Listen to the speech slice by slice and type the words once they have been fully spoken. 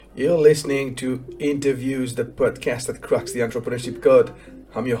You're listening to Interviews, the podcast that cracks the entrepreneurship code.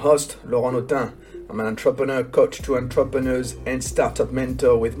 I'm your host, Laurent Autin. I'm an entrepreneur, coach to entrepreneurs, and startup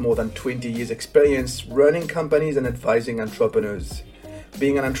mentor with more than 20 years' experience running companies and advising entrepreneurs.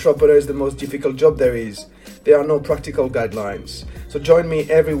 Being an entrepreneur is the most difficult job there is. There are no practical guidelines. So join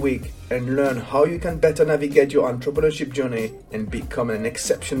me every week and learn how you can better navigate your entrepreneurship journey and become an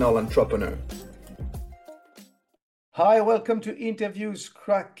exceptional entrepreneur. Hi, welcome to Interviews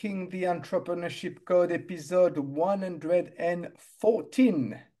Cracking the Entrepreneurship Code, episode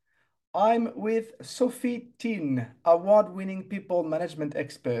 114. I'm with Sophie THEEN, award-winning people management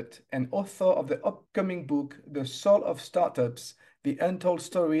expert and author of the upcoming book, The Soul of Startups, The Untold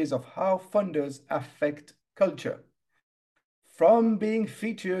Stories of How Founders Affect Culture. From being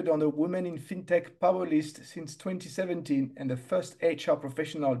featured on the Women in FinTech Power List since 2017 and the first HR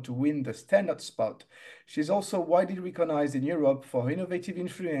professional to win the standout spot, she's also widely recognized in Europe for her innovative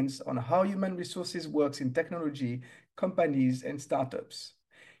influence on how human resources works in technology, companies, and startups.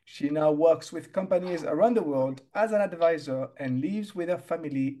 She now works with companies around the world as an advisor and lives with her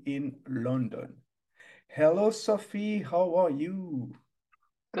family in London. Hello, Sophie. How are you?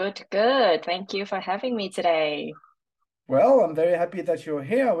 Good, good. Thank you for having me today. Well, I'm very happy that you're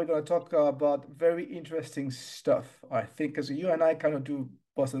here. We're going to talk about very interesting stuff. I think as you and I kind of do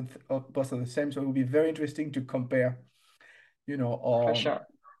both of the same, so it will be very interesting to compare, For our sure.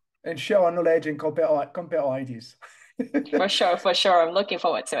 and share our knowledge and compare our ideas. For sure, for sure. I'm looking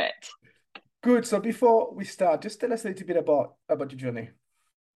forward to it. Good. So before we start, just tell us a little bit about your journey.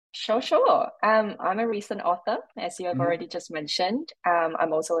 Sure, sure. I'm a recent author, as you have Hmm. already just mentioned.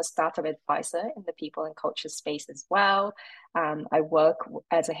 I'm also a startup advisor in the people and culture space as well. I work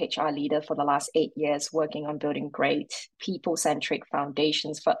as a HR leader for the last 8 years, working on building great people-centric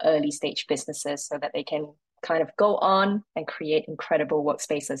foundations for early stage businesses so that they can kind of go on and create incredible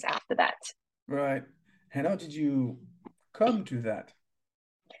workspaces after that. Right. And how did you come to that?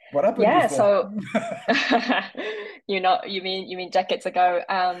 What happened Yeah, before? so you mean decades ago,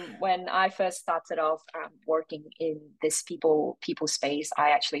 when I first started off working in this people space, I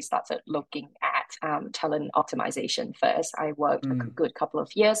actually started looking at talent optimization first. I worked a Mm, good couple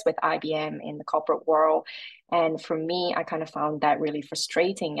of years with IBM in the corporate world, and for me, I kind of found that really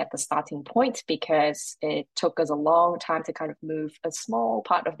frustrating at the starting point because it took us a long time to kind of move a small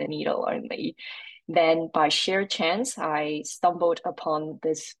part of the needle only. Then, by sheer chance, I stumbled upon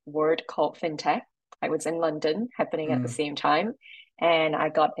this word called fintech. I was in London, happening at the mm, same time, and I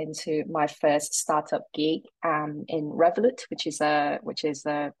got into my first startup gig in Revolut, which is a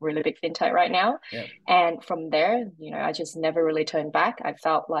really big fintech right now. yeah. And from there, I just never really turned back. I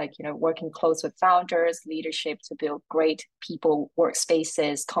felt like working close with founders, leadership to build great people,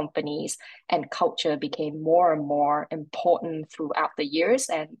 workspaces, companies, and culture became more and more important throughout the years,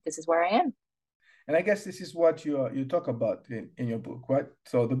 and this is where I am. And I guess this is what you talk about in your book, right?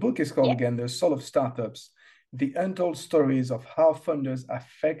 So the book is called Yeah. again, The Soul of Startups, The Untold Stories of How Funders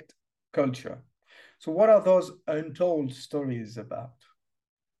Affect Culture. So what are those untold stories about?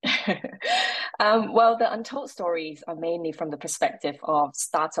 Well, the untold stories are mainly from the perspective of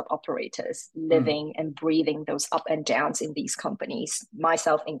startup operators Mm, living and breathing those up and downs in these companies,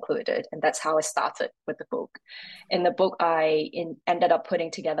 myself included. And that's how I started with the book. In the book, ended up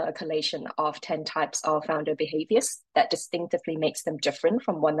putting together a collation of 10 types of founder behaviors that distinctively makes them different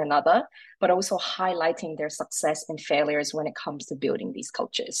from one another, but also highlighting their success and failures when it comes to building these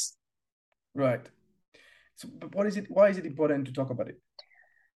cultures. right. So but what is it? Why is it important to talk about it?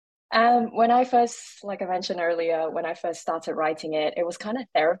 When I first, like I mentioned earlier, when I first started writing it, it was kind of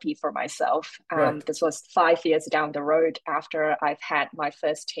therapy for myself. Right. This was 5 years down the road after I've had my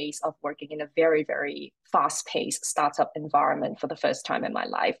first taste of working in a very, very fast-paced startup environment for the first time in my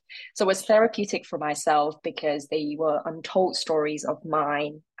life. So it was therapeutic for myself because they were untold stories of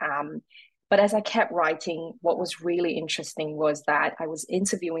mine. But as I kept writing, what was really interesting was that I was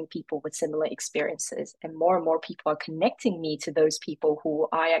interviewing people with similar experiences, and more people are connecting me to those people who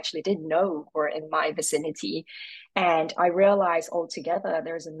I actually didn't know were in my vicinity. And I realized altogether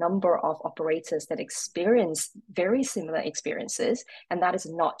there's a number of operators that experience very similar experiences, and that is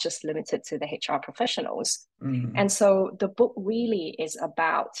not just limited to the HR professionals. Mm, And so the book really is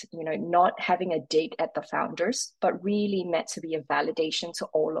about, not having a dig at the founders, but really meant to be a validation to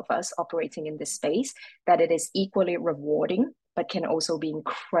all of us operating in this space that it is equally rewarding, but can also be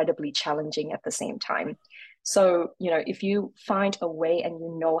incredibly challenging at the same time. So, if you find a way and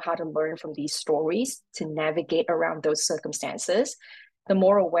you know how to learn from these stories to navigate around those circumstances, the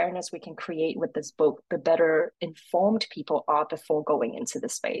more awareness we can create with this book, the better informed people are before going into the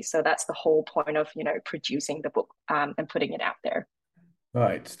space. So that's the whole point of, producing the book and putting it out there.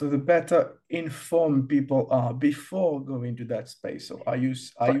 Right. So the better informed people are before going to that space. So are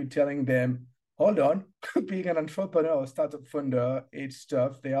For you telling them, hold on, being an entrepreneur or startup founder, it's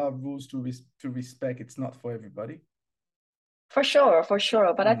tough. There are rules to respect. It's not for everybody. For sure, for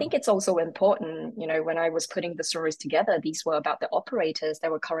sure. But I Mm. think it's also important, when I was putting the stories together, these were about the operators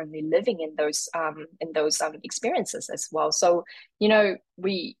that were currently living in those experiences as well. So,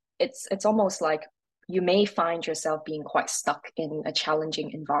 it's almost like you may find yourself being quite stuck in a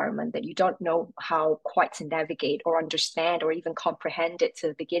challenging environment that you don't know how quite to navigate or understand or even comprehend it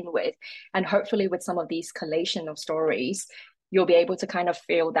to begin with. And hopefully with some of these collation of stories, you'll be able to kind of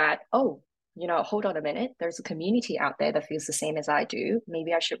feel that, oh, hold on a minute, there's a community out there that feels the same as I do.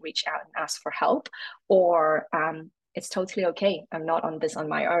 Maybe I should reach out and ask for help, or it's totally okay. I'm not on this on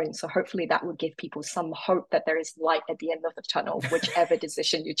my own. So hopefully that would give people some hope that there is light at the end of the tunnel, whichever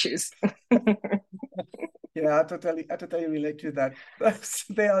decision you choose. Yeah, I totally relate to that.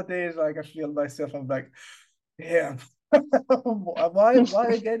 There are days like I feel myself, I'm like, yeah. Why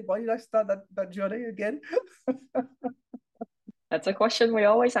again? Why did I start that journey again? That's a question we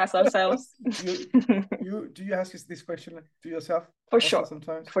always ask ourselves. You do you ask this question to yourself For also sure.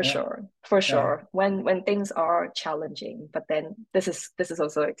 sometimes? For Yeah. sure. For Yeah. sure. When things are challenging, but then this is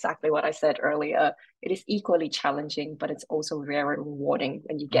also exactly what I said earlier. It is equally challenging, but it's also very rewarding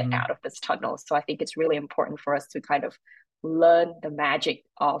when you get out Mm. of this tunnel. So I think it's really important for us to kind of learn the magic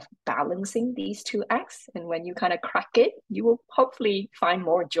of balancing these two acts. And when you kind of crack it, you will hopefully find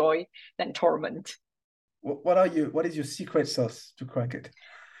more joy than torment. What is your secret sauce to crack it?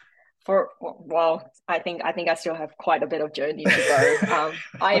 I think I still have quite a bit of journey to go.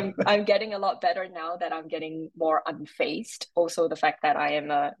 I'm getting a lot better now that I'm getting more unfazed. Also, the fact that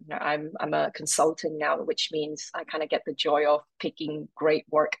I'm a consultant now, which means I kind of get the joy of picking great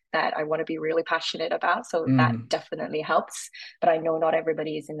work that I want to be really passionate about. So that Mm. definitely helps. But I know not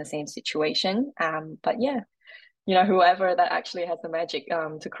everybody is in the same situation. But yeah, whoever that actually has the magic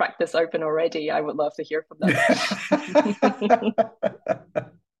to crack this open already, I would love to hear from them.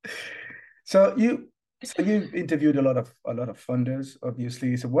 So you interviewed a lot of funders,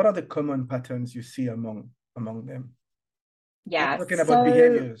 obviously. So what are the common patterns you see among them? We're Yeah, talking about so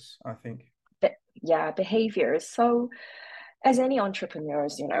behaviors, I think. yeah, behaviors. So as any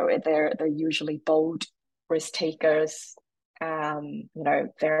entrepreneurs, they're usually bold risk takers,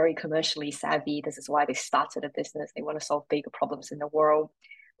 very commercially savvy. This is why they started a business. They want to solve bigger problems in the world.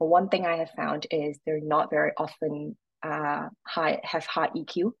 But one thing I have found is they're not very often high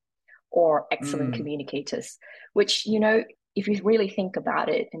EQ or excellent Mm. communicators, which, if you really think about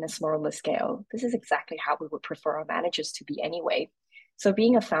it in a smaller scale, this is exactly how we would prefer our managers to be anyway. So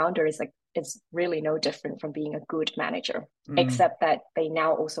being a founder is really no different from being a good manager, Mm. except that they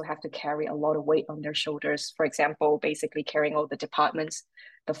now also have to carry a lot of weight on their shoulders. For example, basically carrying all the departments,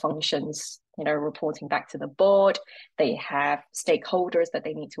 the functions, reporting back to the board. They have stakeholders that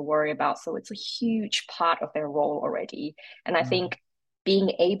they need to worry about. So it's a huge part of their role already. And I Mm. think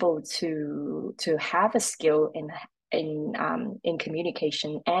being able to have a skill in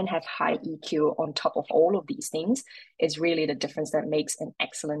communication and have high EQ on top of all of these things is really the difference that makes an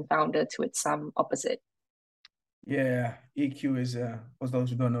excellent founder to its opposite. Yeah, EQ is for those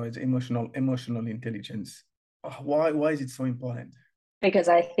who don't know, it's emotional intelligence. Why is it so important? Because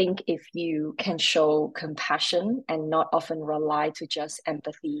I think if you can show compassion and not often rely to just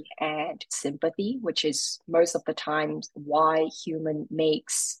empathy and sympathy, which is most of the times why human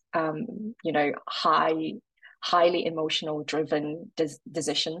makes highly emotional driven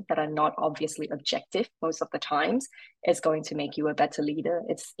decisions that are not obviously objective most of the times, is going to make you a better leader.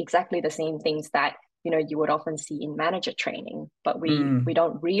 It's exactly the same things that you would often see in manager training, but we Mm.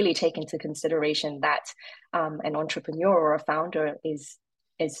 don't really take into consideration that an entrepreneur or a founder is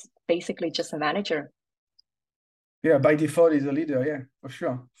basically just a manager. Yeah, by default, he's a leader. Yeah, for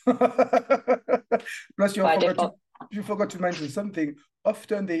sure. Plus, By default. you forgot to mention something.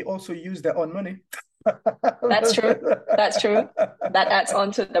 Often, they also use their own money. That's true. That's true. That adds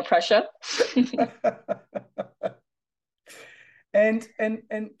on to the pressure. And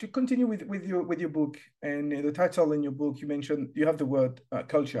to continue with your book and the title in your book, you mentioned you have the word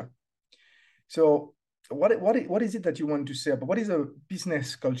culture. So what is it that you want to say about what is a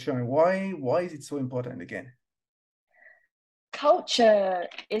business culture and why is it so important again? Culture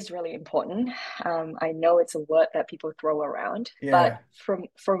is really important. I know it's a word that people throw around, but Yeah.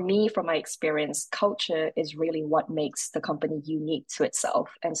 from me, from my experience, culture is really what makes the company unique to itself.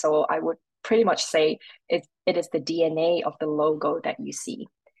 And so I would pretty much say it is the DNA of the logo that you see.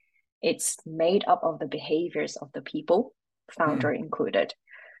 It's made up of the behaviors of the people, founder Mm. included.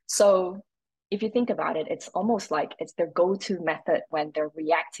 So if you think about it, it's almost like it's their go-to method when they're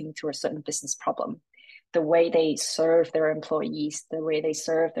reacting to a certain business problem. The way they serve their employees, the way they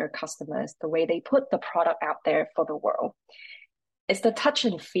serve their customers, the way they put the product out there for the world. It's the touch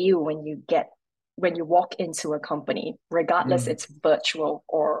and feel when you walk into a company, regardless Mm. it's virtual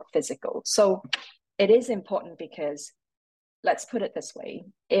or physical. So it is important because let's put it this way,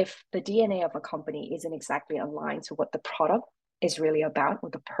 if the DNA of a company isn't exactly aligned to what the product is really about or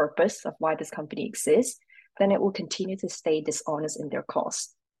the purpose of why this company exists, then it will continue to stay dishonest in their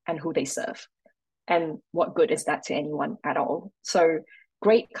cause and who they serve. And what good is that to anyone at all? So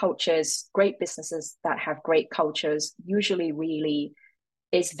great cultures, great businesses that have great cultures usually really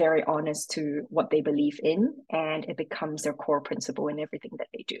is very honest to what they believe in, and it becomes their core principle in everything that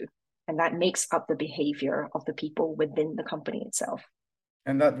they do. And that makes up the behavior of the people within the company itself.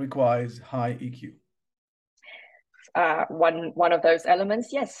 And that requires high EQ. One of those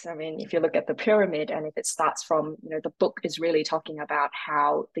elements, yes. I mean, if you look at the pyramid, and if it starts from, the book is really talking about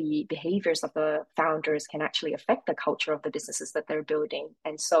how the behaviors of the founders can actually affect the culture of the businesses that they're building.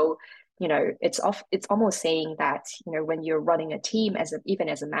 And so, it's almost saying that, when you're running a team even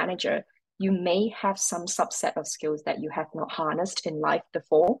as a manager, you may have some subset of skills that you have not harnessed in life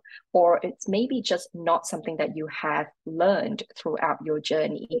before, or it's maybe just not something that you have learned throughout your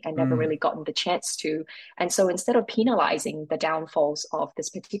journey and never Mm. really gotten the chance to. And so instead of penalizing the downfalls of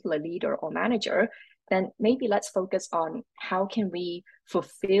this particular leader or manager, then maybe let's focus on how can we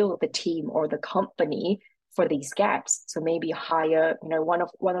fulfill the team or the company for these gaps. So maybe hire, one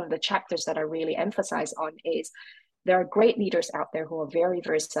of the chapters that I really emphasize on is there are great leaders out there who are very,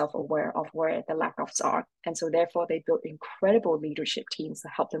 very self-aware of where the lack-offs are. And so therefore they build incredible leadership teams to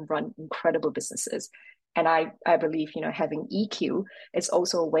help them run incredible businesses. And I believe, having EQ is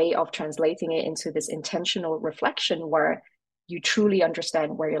also a way of translating it into this intentional reflection where you truly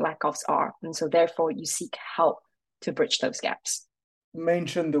understand where your lack-offs are. And so therefore you seek help to bridge those gaps.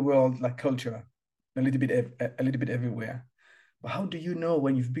 Mention the word like culture a little bit everywhere. But how do you know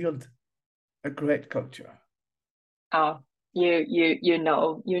when you've built a great culture? Uh, you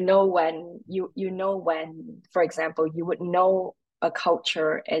know when, for example, you would know a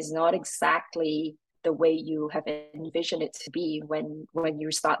culture is not exactly the way you have envisioned it to be when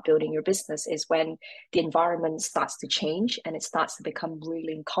you start building your business, is when the environment starts to change and it starts to become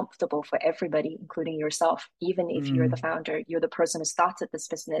really uncomfortable for everybody, including yourself. Even if you're the Mm. founder, you're the person who started this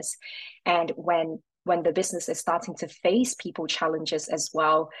business. And when the business is starting to face people challenges as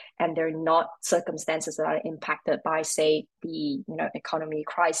well, and they're not circumstances that are impacted by, say, the economy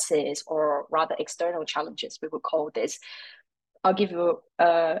crisis, or rather external challenges, we would call this. I'll give you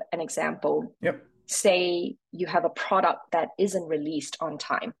an example. Yep. Say you have a product that isn't released on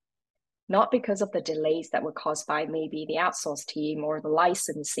time, not because of the delays that were caused by maybe the outsourced team or the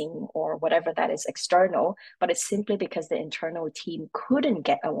licensing or whatever that is external, but it's simply because the internal team couldn't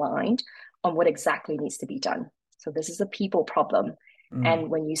get aligned on what exactly needs to be done. So this is a people problem. Mm. And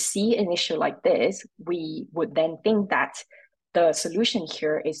when you see an issue like this, we would then think that the solution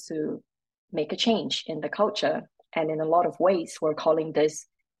here is to make a change in the culture. And in a lot of ways, we're calling this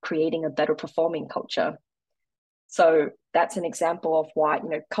creating a better performing culture. So that's an example of why,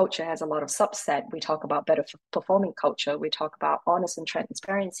 culture has a lot of subset. We talk about better performing culture. We talk about honest and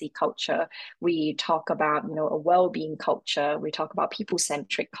transparency culture. We talk about, a well-being culture. We talk about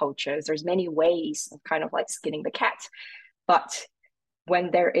people-centric cultures. There's many ways of kind of like skinning the cat. But when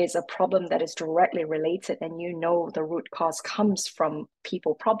there is a problem that is directly related and the root cause comes from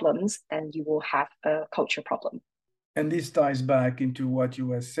people problems, then you will have a culture problem. And this ties back into what you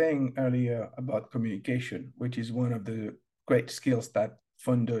were saying earlier about communication, which is one of the great skills that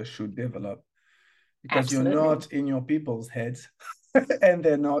funders should develop, because you're Absolutely. not in your people's heads and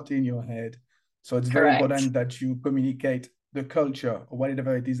they're not in your head. So it's very Correct. important that you communicate the culture or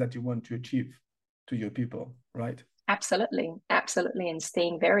whatever it is that you want to achieve to your people, right? Absolutely, absolutely. And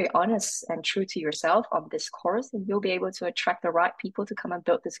staying very honest and true to yourself on this course, and you'll be able to attract the right people to come and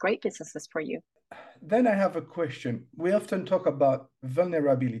build these great businesses for you. Then I have a question. We often talk about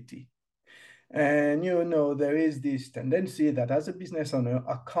vulnerability. And there is this tendency that as a business owner,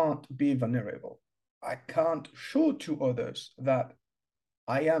 I can't be vulnerable. I can't show to others that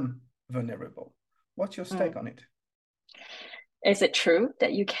I am vulnerable. What's your Mm. stake on it? Is it true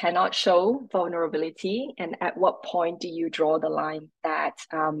that you cannot show vulnerability? And at what point do you draw the line that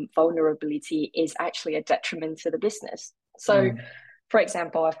vulnerability is actually a detriment to the business? So, Mm. for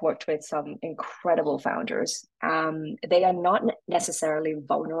example, I've worked with some incredible founders. They are not necessarily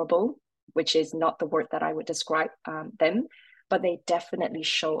vulnerable, which is not the word that I would describe them, but they definitely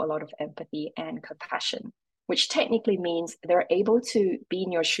show a lot of empathy and compassion, which technically means they're able to be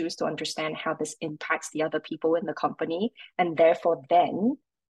in your shoes to understand how this impacts the other people in the company, and therefore then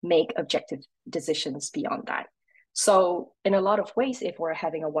make objective decisions beyond that. So in a lot of ways, if we're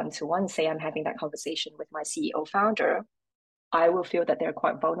having a one-to-one, say I'm having that conversation with my CEO founder, I will feel that they're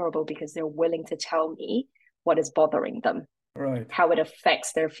quite vulnerable because they're willing to tell me what is bothering them, Right. how it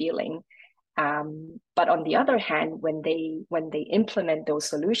affects their feeling. But on the other hand, when they implement those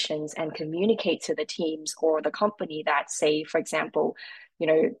solutions and communicate to the teams or the company that, say, for example,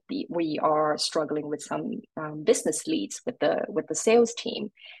 we are struggling with some business leads with the sales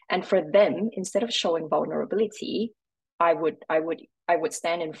team, and for them, instead of showing vulnerability, I would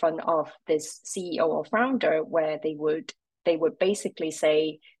stand in front of this CEO or founder where they would basically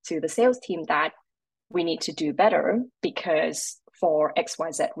say to the sales team that we need to do better because for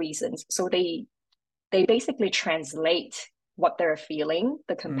XYZ reasons. So they basically translate what they're feeling,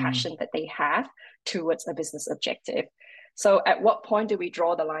 the Mm. compassion that they have towards a business objective. So at what point do we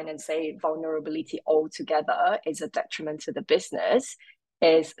draw the line and say vulnerability altogether is a detriment to the business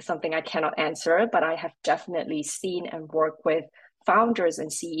is something I cannot answer, but I have definitely seen and worked with founders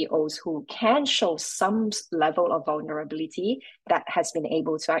and CEOs who can show some level of vulnerability that has been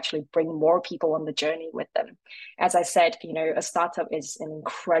able to actually bring more people on the journey with them. As I said, a startup is an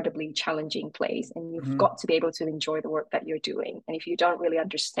incredibly challenging place, and you've Mm. got to be able to enjoy the work that you're doing. And if you don't really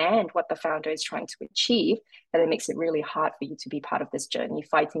understand what the founder is trying to achieve, then it makes it really hard for you to be part of this journey,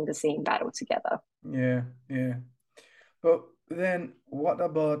 fighting the same battle together. Yeah, yeah. But then what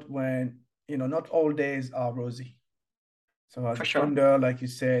about when, not all days are rosy? So as For a sure. founder, like you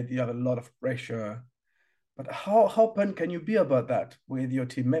said, you have a lot of pressure. But how open can you be about that with your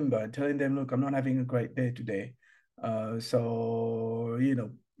team member and telling them, look, I'm not having a great day today. So,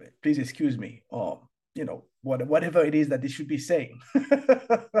 please excuse me, or, whatever it is that they should be saying.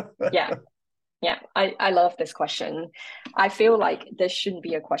 Yeah. Yeah, I love this question. I feel like this shouldn't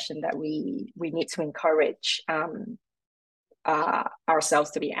be a question that we need to encourage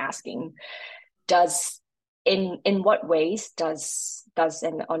ourselves to be asking. Does in what ways does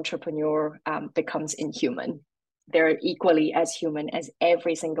an entrepreneur becomes inhuman? They're equally as human as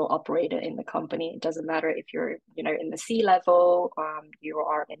every single operator in the company. It doesn't matter if you're in the C level, you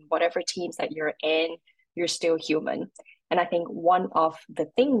are in whatever teams that you're in, you're still human. And I think one of the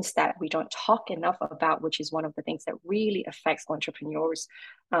things that we don't talk enough about, which is one of the things that really affects entrepreneurs'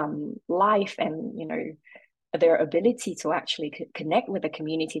 life and their ability to actually connect with a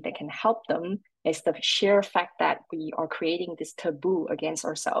community that can help them, is the sheer fact that we are creating this taboo against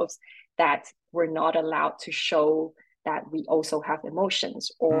ourselves, that we're not allowed to show that we also have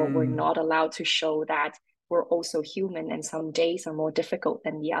emotions, or we're Mm, not allowed to show that we're also human and some days are more difficult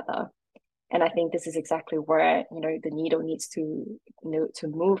than the other. And I think this is exactly where the needle needs to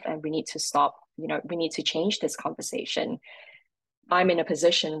move, and we need to stop. We need to change this conversation. I'm in a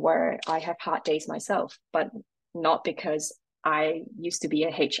position where I have hard days myself, but not because I used to be a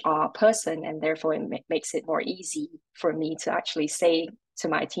HR person and therefore it makes it more easy for me to actually say to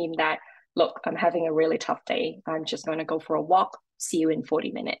my team that, look, I'm having a really tough day. I'm just going to go for a walk. See you in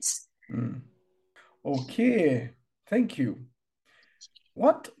 40 minutes. mm. Okay, thank you.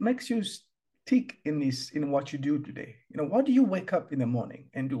 What makes you stick in what you do today? Why do you wake up in the morning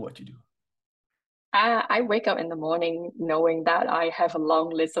and do what you do? I wake up in the morning knowing that I have a long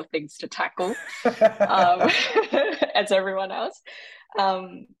list of things to tackle, um, as everyone else.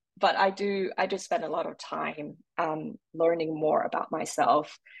 Um, but I do spend a lot of time learning more about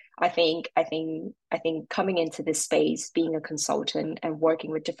myself. I think coming into this space, being a consultant and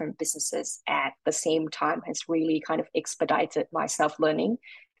working with different businesses at the same time has really kind of expedited my self-learning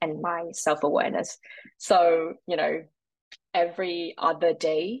and my self-awareness. So, every other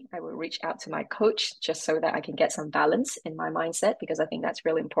day I will reach out to my coach just so that I can get some balance in my mindset, because I think that's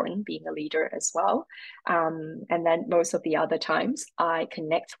really important being a leader as well. And then most of the other times I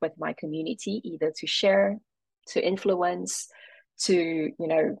connect with my community, either to share, to influence, to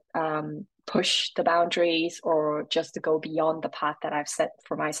push the boundaries, or just to go beyond the path that I've set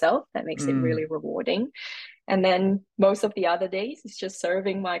for myself. That makes it really Mm, rewarding. And then most of the other days is just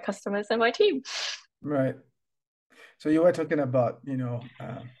serving my customers and my team. right. So you were talking about,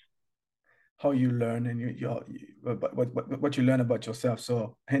 how you learn and what you learn about yourself.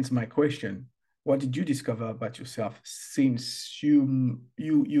 So hence my question: what did you discover about yourself since you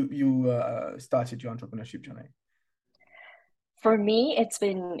started your entrepreneurship journey? For me, it's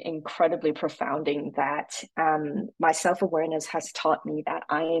been incredibly profounding that my self awareness has taught me that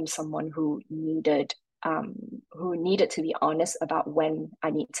I am someone who needed to be honest about when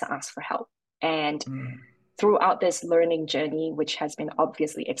I need to ask for help. And Mm, throughout this learning journey, which has been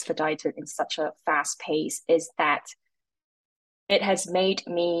obviously expedited in such a fast pace, is that it has made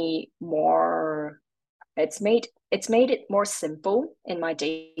me more it's made it more simple in my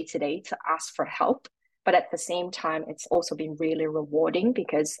day to day to ask for help. But at the same time, it's also been really rewarding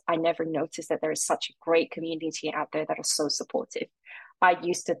because I never noticed that there is such a great community out there that are so supportive. I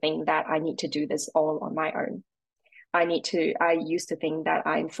used to think that I need to do this all on my own. I used to think that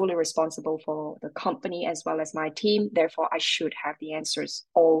I'm fully responsible for the company as well as my team. Therefore, I should have the answers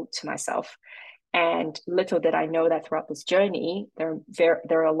all to myself. And little did I know that throughout this journey, there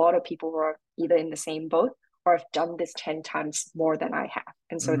are a lot of people who are either in the same boat or have done this 10 times more than I have.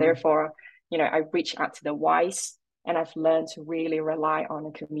 And so Mm-hmm. therefore, I reach out to the wise and I've learned to really rely on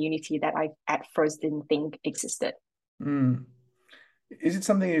a community that I at first didn't think existed. Mm. Is it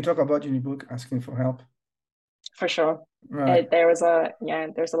something you talk about in your book, asking for help? For sure. Right. There's a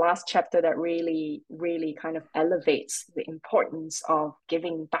last chapter that really kind of elevates the importance of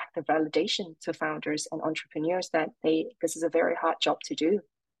giving back the validation to founders and entrepreneurs that this is a very hard job to do,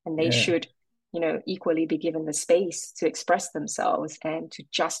 and they Yeah. should, equally be given the space to express themselves and to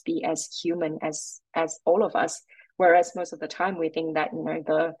just be as human as all of us. Whereas most of the time we think that,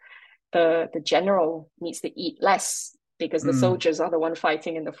 the general needs to eat less because the Mm. soldiers are the one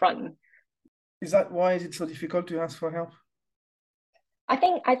fighting in the front. Is that why is it so difficult to ask for help? I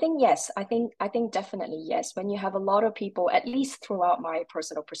think yes. I think definitely yes. When you have a lot of people, at least throughout my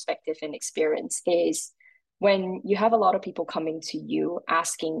personal perspective and experience, is when you have a lot of people coming to you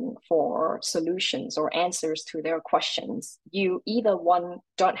asking for solutions or answers to their questions, you either one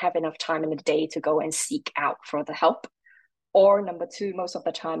don't have enough time in the day to go and seek out for the help, or number two, most of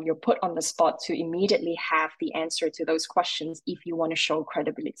the time you're put on the spot to immediately have the answer to those questions if you want to show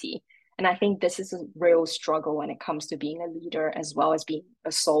credibility. And I think this is a real struggle when it comes to being a leader as well as being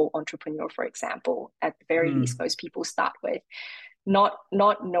a sole entrepreneur, for example. At the very least, Mm. most people start with not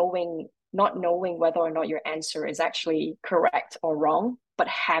knowing whether or not your answer is actually correct or wrong, but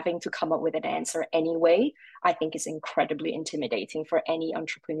having to come up with an answer anyway, I think is incredibly intimidating for any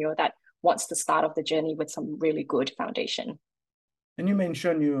entrepreneur that wants to start off the journey with some really good foundation. And you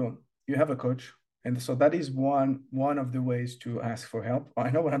mentioned you have a coach, and so that is one of the ways to ask for help. I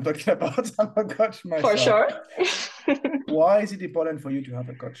know what I'm talking about. I'm a coach For myself. sure. Why is it important for you to have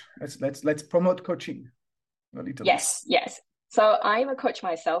a coach? Let's promote coaching a little bit. Yes, yes. So I'm a coach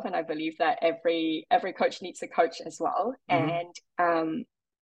myself, and I believe that every coach needs a coach as well. Mm-hmm. And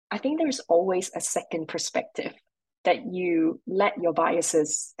I think there's always a second perspective that you let your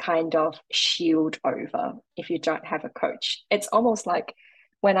biases kind of shield over if you don't have a coach. It's almost like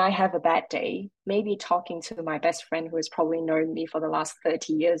when I have a bad day, maybe talking to my best friend who has probably known me for the last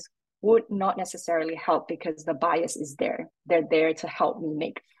 30 years would not necessarily help because the bias is there. They're there to help me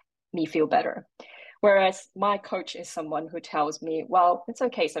make me feel better. Whereas my coach is someone who tells me, well, it's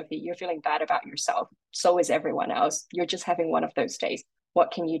okay, Sophie, you're feeling bad about yourself. So is everyone else. You're just having one of those days.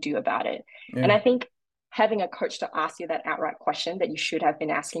 What can you do about it? And Yeah. I think having a coach to ask you that outright question that you should have been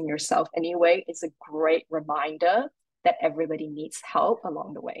asking yourself anyway is a great reminder that everybody needs help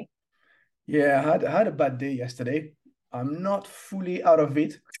along the way. Yeah, I had a bad day yesterday. I'm not fully out of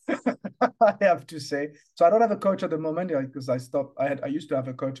it, I have to say. So I don't have a coach at the moment because I stopped. I used to have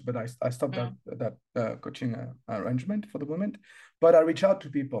a coach, but I stopped Mm, that coaching arrangement for the moment. But I reach out to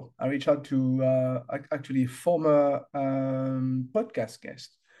people. I reach out to actually former podcast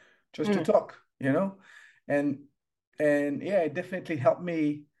guests just to mm, talk, and yeah, it definitely helped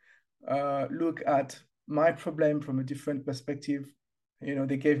me look at my problem from a different perspective.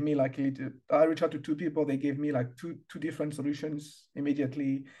 They gave me like I reached out to two people. They gave me like two different solutions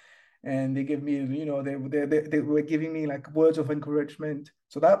immediately, and they gave me, they were giving me like words of encouragement.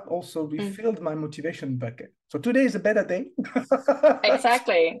 So that also mm. refilled my motivation bucket. So today is a better day,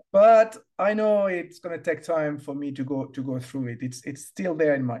 Exactly. but I know it's gonna take time for me to go through it. It's still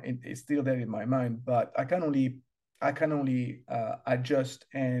there it's still there in my mind, but I can only adjust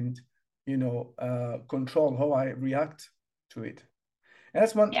and control how I react to it. And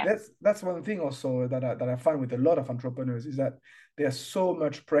Yeah. that's one thing also that I find with a lot of entrepreneurs is that there's so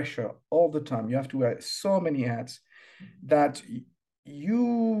much pressure all the time. You have to wear so many hats that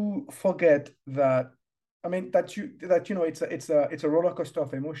you forget that. I mean it's a roller coaster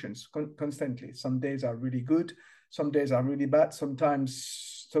of emotions constantly. Some days are really good, some days are really bad.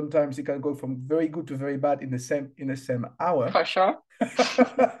 Sometimes it can go from very good to very bad in the same hour. For sure.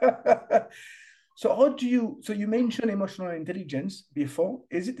 So you mentioned emotional intelligence before.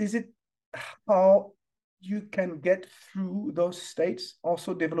 Is it how you can get through those states,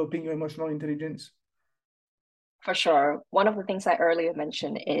 also developing your emotional intelligence? For sure. One of the things I earlier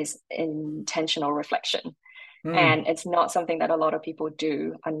mentioned is intentional reflection. Mm. And it's not something that a lot of people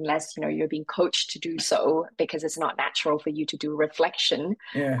do unless, you're being coached to do so, because it's not natural for you to do reflection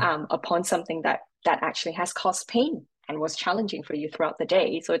Yeah. upon something that actually has caused pain and was challenging for you throughout the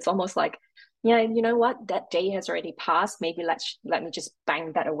day. So it's almost like, yeah, you know what? That day has already passed. Maybe let me just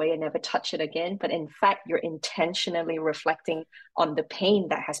bang that away and never touch it again. But in fact, you're intentionally reflecting on the pain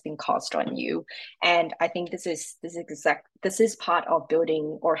that has been caused on you. And I think this is part of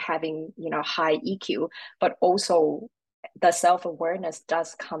building or having, high EQ, but also the self-awareness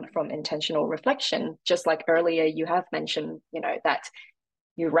does come from intentional reflection. Just like earlier you have mentioned, that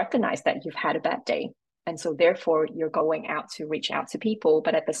you recognize that you've had a bad day. And so therefore you're going out to reach out to people.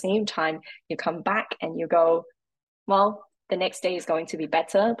 But at the same time, you come back and you go, well, the next day is going to be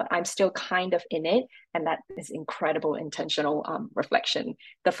better, but I'm still kind of in it. And that is incredible intentional reflection.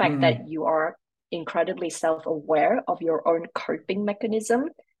 The fact that Mm. you are incredibly self-aware of your own coping mechanism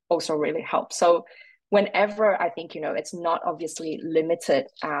also really helps. So whenever I think, it's not obviously limited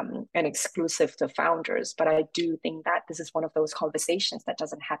and exclusive to founders, but I do think that this is one of those conversations that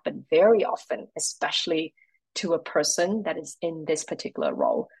doesn't happen very often, especially to a person that is in this particular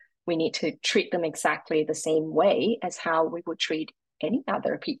role. We need to treat them exactly the same way as how we would treat any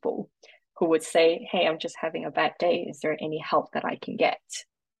other people who would say, hey, I'm just having a bad day. Is there any help that I can get?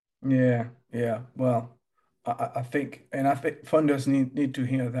 Yeah. Yeah. Well, I think funders need to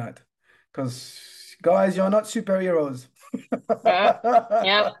hear that because guys, you're not superheroes. Yeah,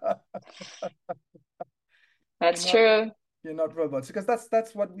 yeah, You're that's not true. you're not robots because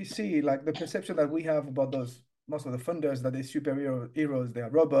that's what we see. Like the perception that we have about those most of the funders that they're superhero heroes, they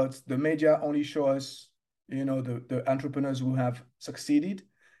are robots. The media only show us, the entrepreneurs who have succeeded.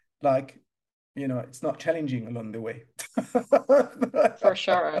 Like, it's not challenging along the way. For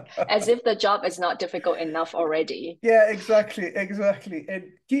sure. As if the job is not difficult enough already. Yeah, exactly, exactly. And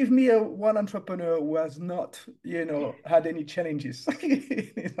give me a one entrepreneur who has not, had any challenges in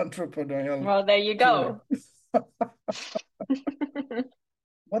his entrepreneurial Well, there you journey. go.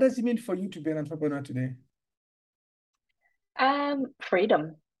 What does it mean for you to be an entrepreneur today?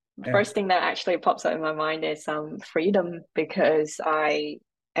 Freedom. The Yeah. first thing that actually pops up in my mind is freedom, because I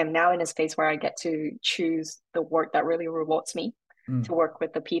am now in a space where I get to choose the work that really rewards me, to Mm. work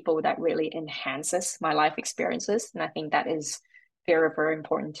with the people that really enhances my life experiences. And I think that is very, very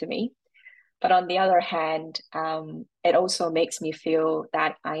important to me. But on the other hand, it also makes me feel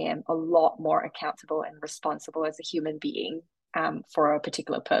that I am a lot more accountable and responsible as a human being for a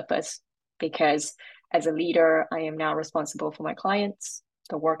particular purpose. Because as a leader, I am now responsible for my clients,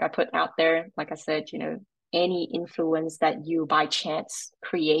 the work I put out there. Like I said, any influence that you by chance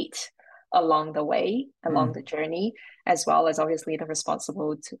create along the way, along the Mm. journey, as well as obviously the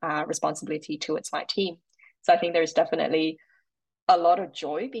responsibility towards my team. So I think there's definitely a lot of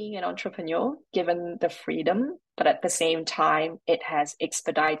joy being an entrepreneur, given the freedom, but at the same time, it has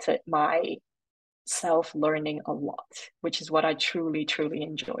expedited my self learning a lot, which is what I truly, truly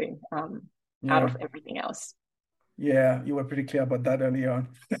enjoy out Yeah. of everything else. Yeah, you were pretty clear about that early on.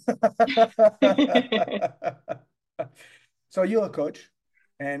 So you're a coach,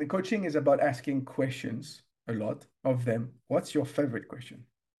 and coaching is about asking questions, a lot of them. What's your favorite question?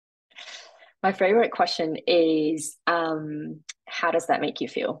 My favorite question is how does that make you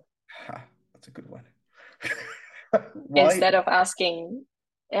feel? Ha, that's a good one. Why? Instead of asking,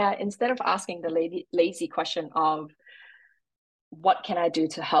 yeah, instead of asking the lazy question of what can I do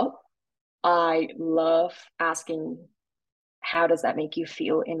to help, I love asking how does that make you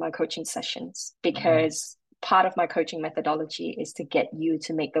feel in my coaching sessions? Mm, Because part of my coaching methodology is to get you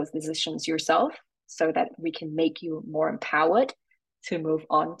to make those decisions yourself so that we can make you more empowered to move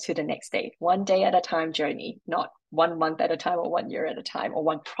on to the next day, one day at a time journey, not 1 month at a time or 1 year at a time or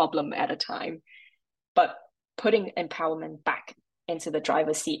one problem at a time, but putting empowerment back into the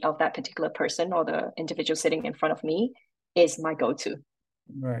driver's seat of that particular person or the individual sitting in front of me is my go-to.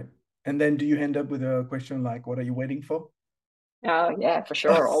 right. And then do you end up with a question like, what are you waiting for? Oh yeah, for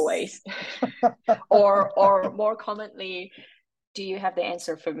sure, always. Or more commonly, do you have the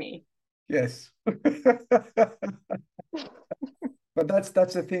answer for me? Yes. But that's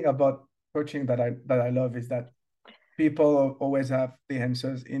the thing about coaching that I love is that people always have the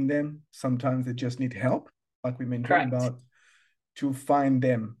answers in them. Sometimes they just need help, like we mentioned Correct. about to find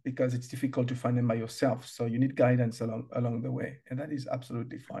them because it's difficult to find them by yourself. So you need guidance along the way, and that is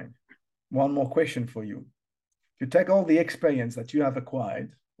absolutely fine. One more question for you. You take all the experience that you have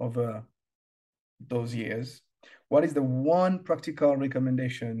acquired over those years, what is the one practical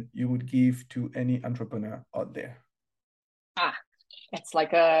recommendation you would give to any entrepreneur out there? Ah, it's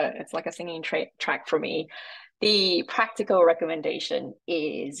like a singing track for me. The practical recommendation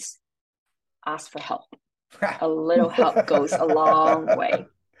is ask for help. A little help goes a long way.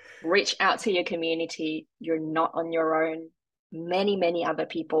 Reach out to your community. You're not on your own. Many, many other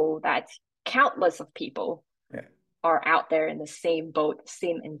people, that countless of people Yeah. are out there in the same boat,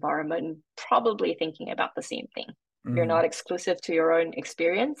 same environment, probably thinking about the same thing. You're Mm, not exclusive to your own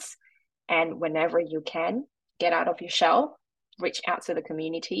experience. And whenever you can, get out of your shell, reach out to the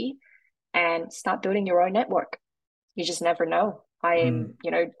community, and start building your own network. You just never know. mm,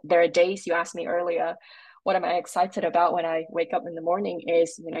 There are days you asked me earlier, what am I excited about when I wake up in the morning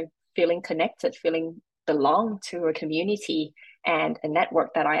is, feeling connected, feeling belong to a community and a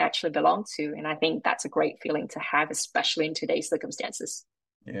network that I actually belong to. And I think that's a great feeling to have, especially in today's circumstances.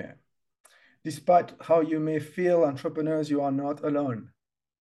 yeah. Despite how you may feel, entrepreneurs, you are not alone.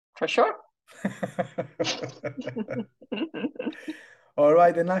 For sure. All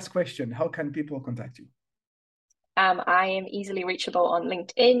right, the last question. How can people contact you? I am easily reachable on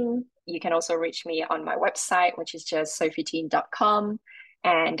LinkedIn. You can also reach me on my website, which is just sophieteen.com.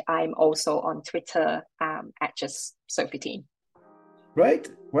 And I'm also on Twitter at just sophieteen.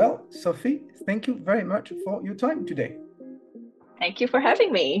 Great. Well, Sophie, thank you very much for your time today. Thank you for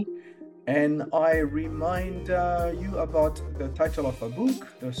having me. And I remind you about the title of a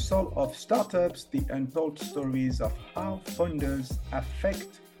book, The Soul of Startups, The Untold Stories of How Founders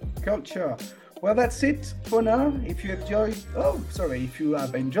Affect Culture. Well, that's it for now. If you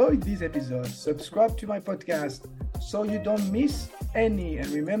have enjoyed this episode, subscribe to my podcast so you don't miss any. And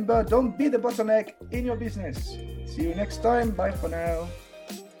remember, don't be the bottleneck in your business. See you next time. Bye for now.